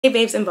Hey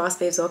babes and boss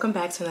babes, welcome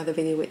back to another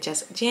video with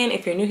Just Jan.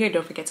 If you're new here,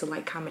 don't forget to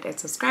like, comment, and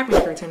subscribe. And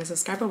if you're a returning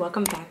subscriber,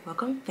 welcome back,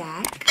 welcome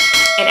back.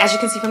 And as you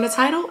can see from the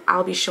title,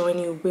 I'll be showing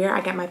you where I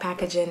get my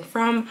packaging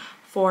from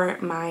for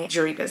my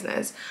jewelry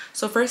business.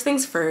 So first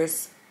things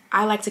first,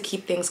 I like to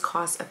keep things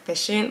cost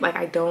efficient. Like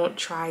I don't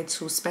try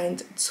to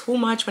spend too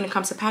much when it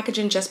comes to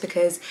packaging just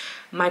because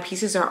my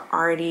pieces are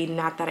already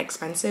not that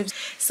expensive.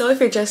 So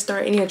if you're just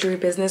starting your jewelry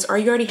business or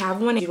you already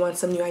have one and you want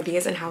some new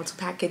ideas on how to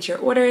package your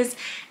orders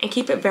and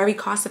keep it very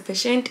cost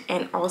efficient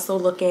and also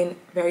looking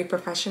very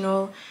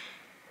professional,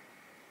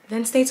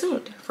 then stay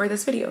tuned for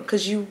this video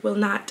because you will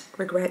not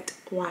regret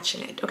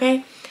watching it,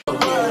 okay?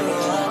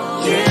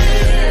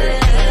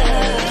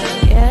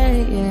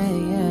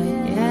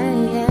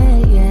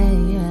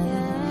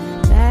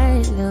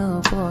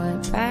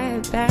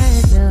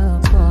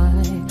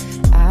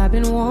 I've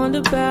been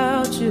wondering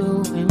about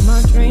you in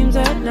my dreams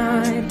at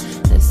night.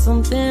 There's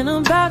something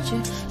about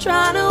you,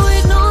 trying to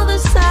ignore the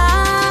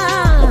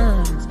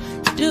signs.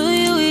 Do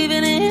you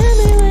even hear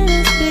me when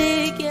I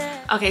speak?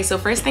 Yeah. Okay, so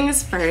first thing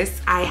is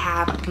first, I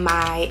have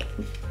my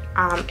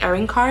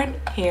earring card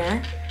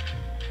here,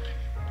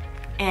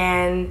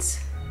 and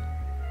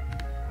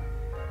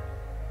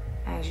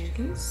as you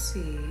can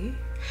see,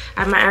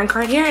 I have my earring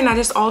card here, and I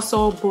just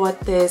also bought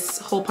this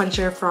hole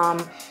puncher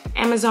from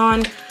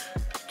Amazon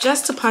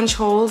just to punch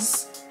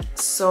holes.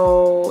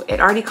 So it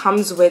already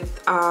comes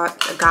with a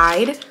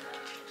guide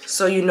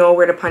so you know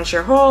where to punch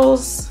your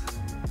holes,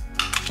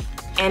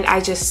 and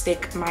I just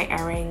stick my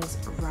earrings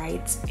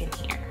right in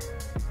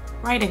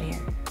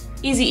here,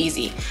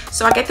 easy.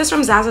 So I get this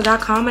from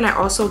Zazzle.com, and I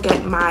also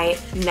get my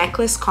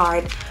necklace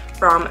card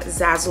from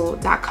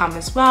Zazzle.com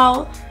as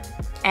well.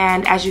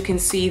 And as you can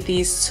see,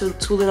 these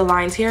two little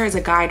lines here is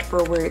a guide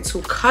for where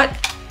to cut,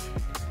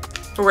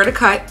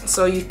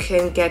 so you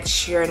can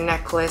get your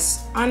necklace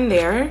on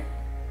there.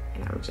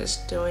 And I'm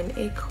just doing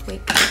a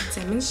quick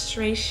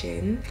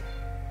demonstration.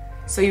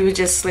 So you would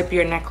just slip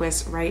your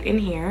necklace right in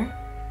here,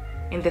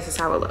 and this is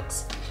how it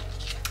looks.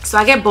 So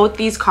I get both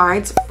these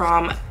cards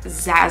from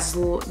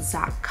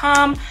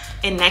Zazzle.com.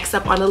 And next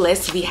up on the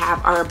list, we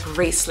have our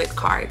bracelet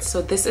card.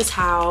 So this is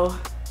how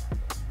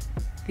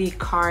the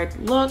card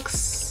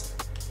looks.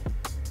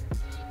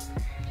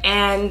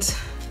 And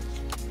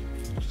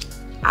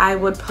I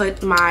would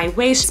put my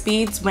waist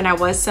beads when I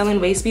was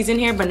selling waist beads in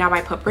here, but now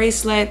I put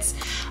bracelets,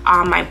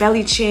 my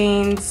belly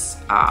chains,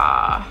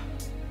 and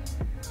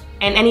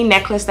any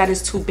necklace that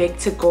is too big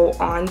to go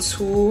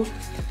onto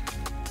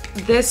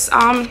this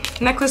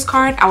necklace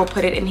card, I will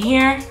put it in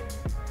here.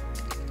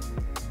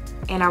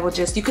 And I will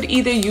just, you could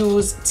either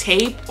use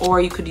tape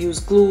or you could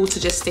use glue to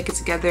just stick it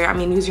together. I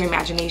mean, use your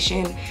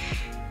imagination.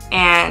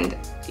 And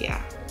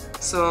yeah,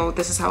 so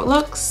this is how it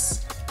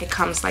looks. It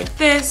comes like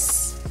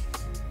this.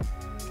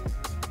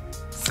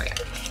 So yeah.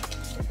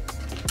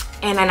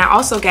 And then I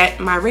also get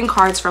my ring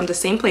cards from the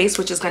same place,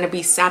 which is going to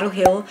be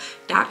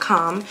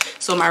saddlehill.com.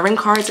 So my ring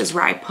cards is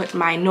where I put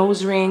my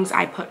nose rings,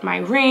 I put my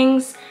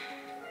rings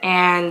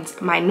and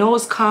my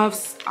nose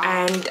cuffs,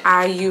 and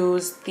I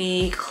use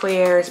the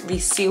clear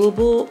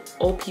resealable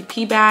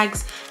OPP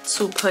bags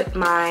to put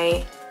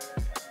my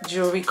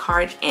jewelry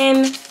card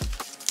in,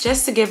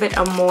 just to give it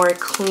a more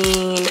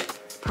clean,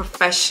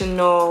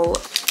 professional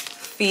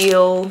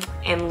feel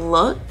and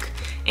look.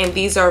 And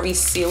these are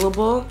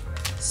resealable,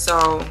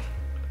 so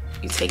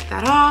you take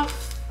that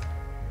off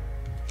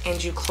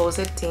and you close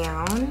it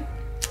down,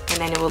 and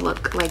then it will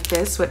look like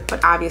this,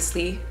 but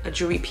obviously a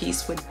jewelry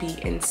piece would be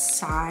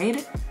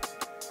inside.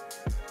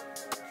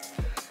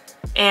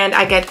 And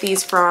I get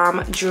these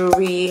from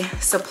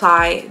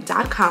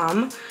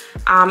jewelrysupply.com.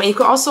 And you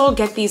can also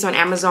get these on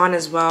Amazon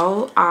as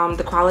well.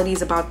 The quality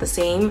is about the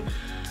same.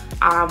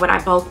 When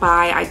I bulk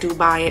buy, I do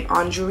buy it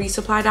on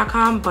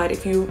jewelrysupply.com, but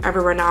if you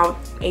ever run out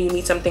and you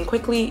need something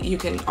quickly, you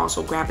can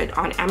also grab it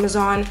on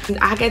Amazon. And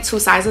I get two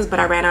sizes, but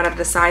I ran out of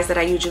the size that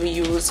I usually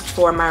use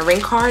for my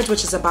ring cards,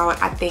 which is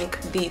about, I think,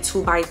 the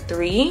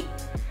 2x3.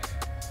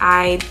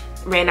 I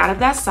ran out of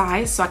that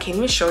size, so I can't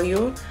even show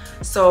you.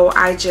 So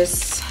I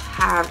just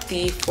have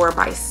the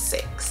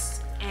 4x6.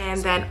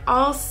 And then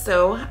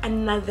also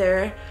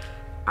another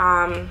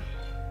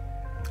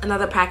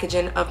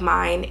packaging of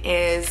mine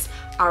is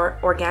our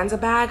organza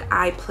bag.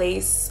 I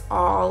place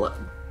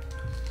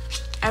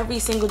every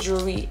single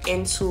jewelry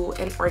into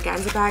an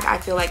organza bag. I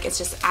feel like it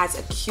just adds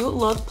a cute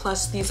look,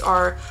 plus these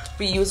are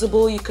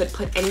reusable. You could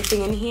put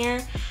anything in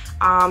here.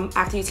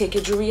 After you take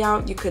your jewelry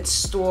out, you could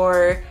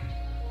store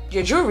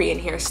your jewelry in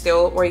here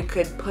still, or you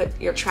could put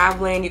your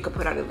traveling, you could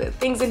put other little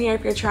things in here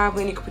if you're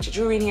traveling, you could put your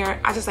jewelry in here.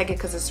 I just like it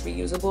because it's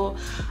reusable.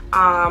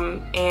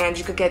 And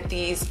you could get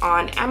these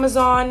on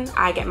Amazon.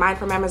 I get mine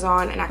from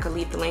Amazon, and I could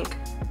leave the link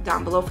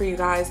down below for you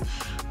guys.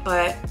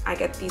 But I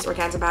get these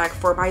organza bag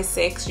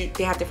 4x6.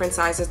 They have different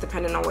sizes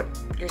depending on what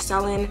you're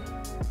selling,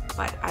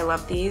 but I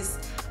love these.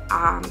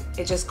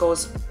 It just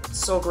goes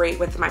so great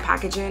with my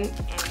packaging.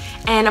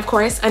 And of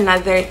course,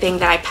 another thing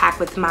that I pack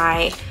with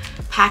my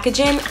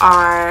packaging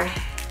are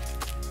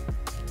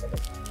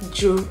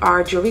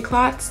are jewelry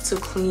cloths to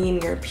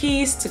clean your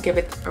piece, to give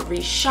it a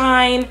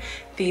re-shine.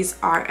 These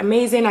are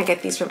amazing. I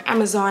get these from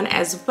Amazon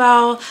as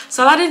well.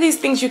 So a lot of these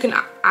things you can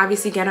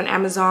obviously get on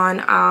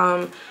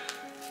Amazon.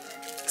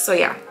 So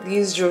yeah,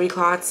 these jewelry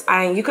cloths.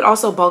 You could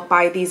also bulk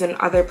buy these in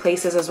other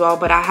places as well,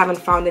 but I haven't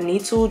found the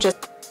need to. Just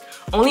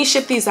only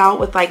ship these out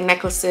with like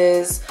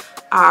necklaces,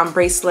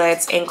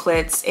 bracelets,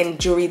 anklets, and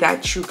jewelry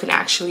that you can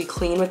actually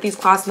clean with these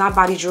cloths, not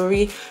body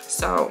jewelry.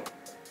 So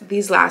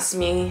these last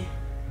me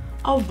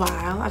a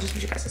while. I just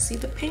want you guys to see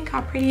the pink,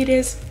 how pretty it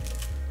is.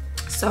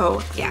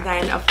 So yeah,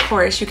 then of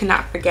course you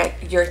cannot forget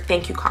your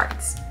thank you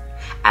cards.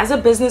 As a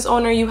business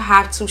owner, you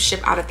have to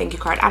ship out a thank you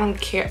card. I don't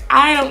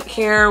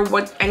care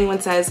what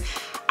anyone says.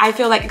 I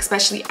feel like,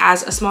 especially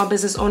as a small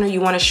business owner,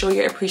 you want to show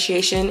your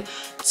appreciation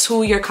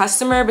to your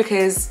customer,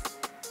 because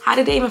how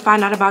did they even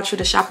find out about you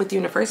to shop with you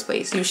in the first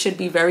place? You should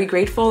be very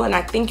grateful, and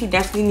I think you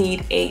definitely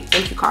need a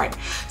thank you card.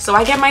 So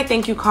I get my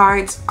thank you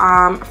cards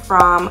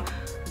from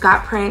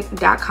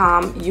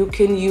gotprint.com. You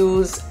can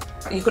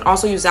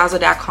also use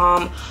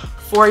Zazzle.com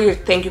for your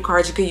thank you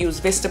cards. You could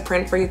use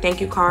Vistaprint for your thank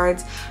you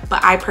cards,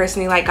 but I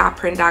personally like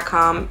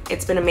gotprint.com.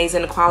 It's been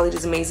amazing. The quality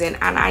is amazing,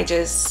 and I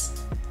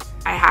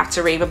have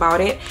to rave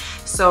about it.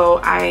 So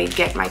I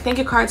get my thank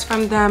you cards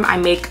from them. I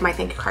make my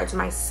thank you cards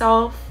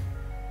myself,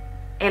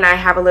 and I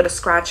have a little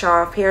scratch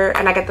off here,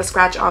 and I get the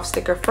scratch off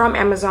sticker from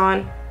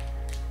Amazon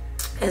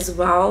as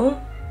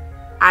well.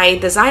 I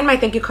design my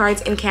thank you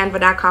cards in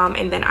canva.com,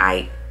 and then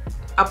I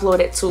upload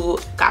it to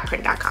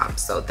gotprint.com.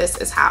 So this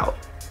is how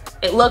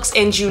it looks,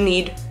 and you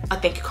need a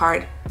thank you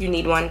card. You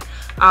need one.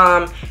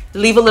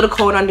 Leave a little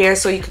code on there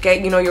so you could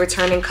get, your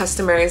returning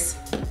customers.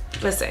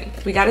 Listen,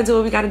 we gotta do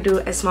what we gotta do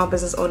as small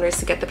business owners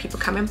to get the people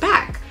coming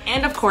back.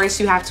 And of course,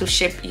 you have to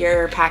ship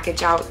your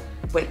package out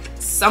with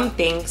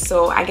something.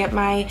 So I get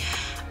my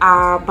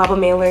bubble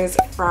mailers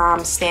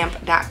from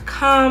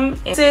stamp.com.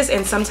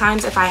 And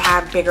sometimes if I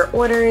have bigger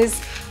orders,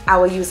 I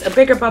will use a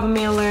bigger bubble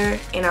mailer,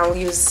 and I will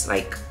use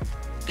like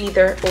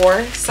either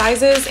or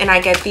sizes. And I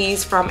get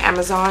these from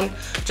Amazon,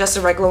 just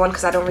a regular one,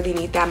 because I don't really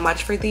need that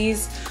much for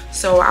these.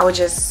 So I would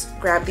just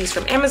grab these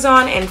from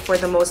Amazon, and for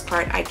the most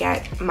part I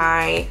get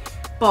my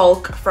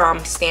bulk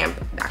from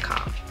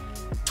stamp.com.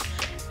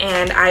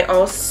 And I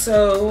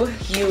also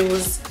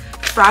use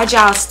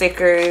fragile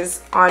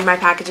stickers on my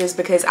packages,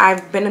 because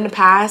I've been in the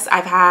past,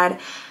 I've had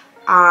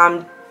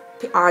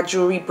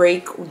jewelry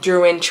break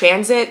during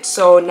transit,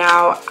 so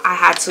now I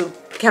had to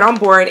get on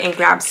board and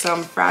grab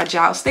some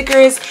fragile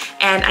stickers,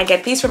 and I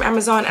get these from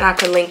Amazon, and I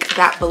can link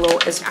that below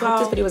as well. I hope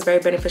this video was very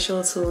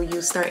beneficial to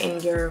you starting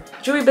your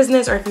jewelry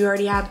business, or if you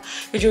already have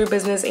your jewelry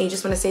business and you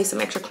just want to save some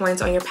extra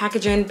coins on your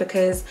packaging,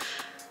 because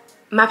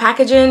my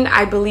packaging,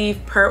 I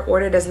believe per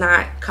order does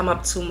not come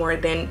up to more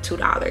than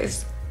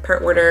 $2 per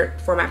order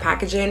for my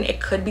packaging.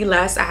 It could be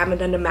less. I haven't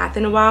done the math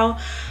in a while.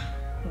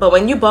 But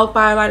when you bulk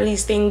buy a lot of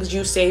these things,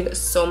 you save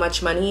so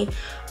much money.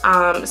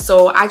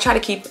 So I try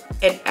to keep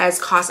it as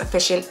cost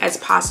efficient as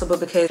possible,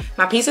 because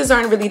my pieces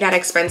aren't really that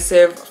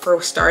expensive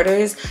for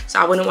starters. So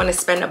I wouldn't want to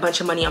spend a bunch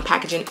of money on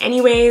packaging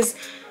anyways.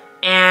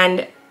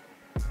 And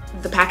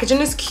the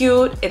packaging is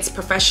cute, it's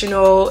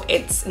professional,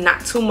 it's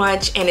not too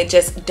much, and it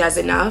just does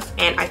enough.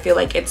 And I feel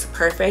like it's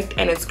perfect,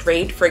 and it's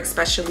great for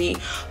especially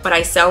what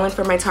I sell and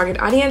for my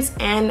target audience,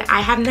 and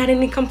I haven't had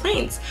any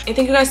complaints. And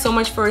thank you guys so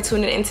much for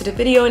tuning into the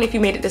video, and if you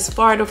made it this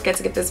far, don't forget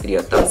to give this video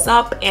a thumbs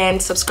up and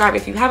subscribe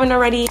if you haven't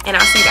already, and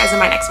I'll see you guys in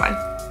my next one.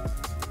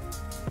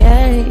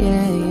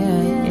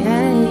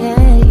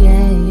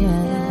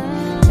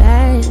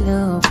 Bad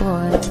little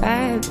boy,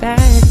 bad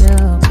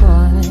little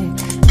boy.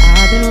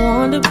 I've been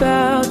warned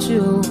about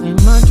you in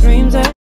my dreams.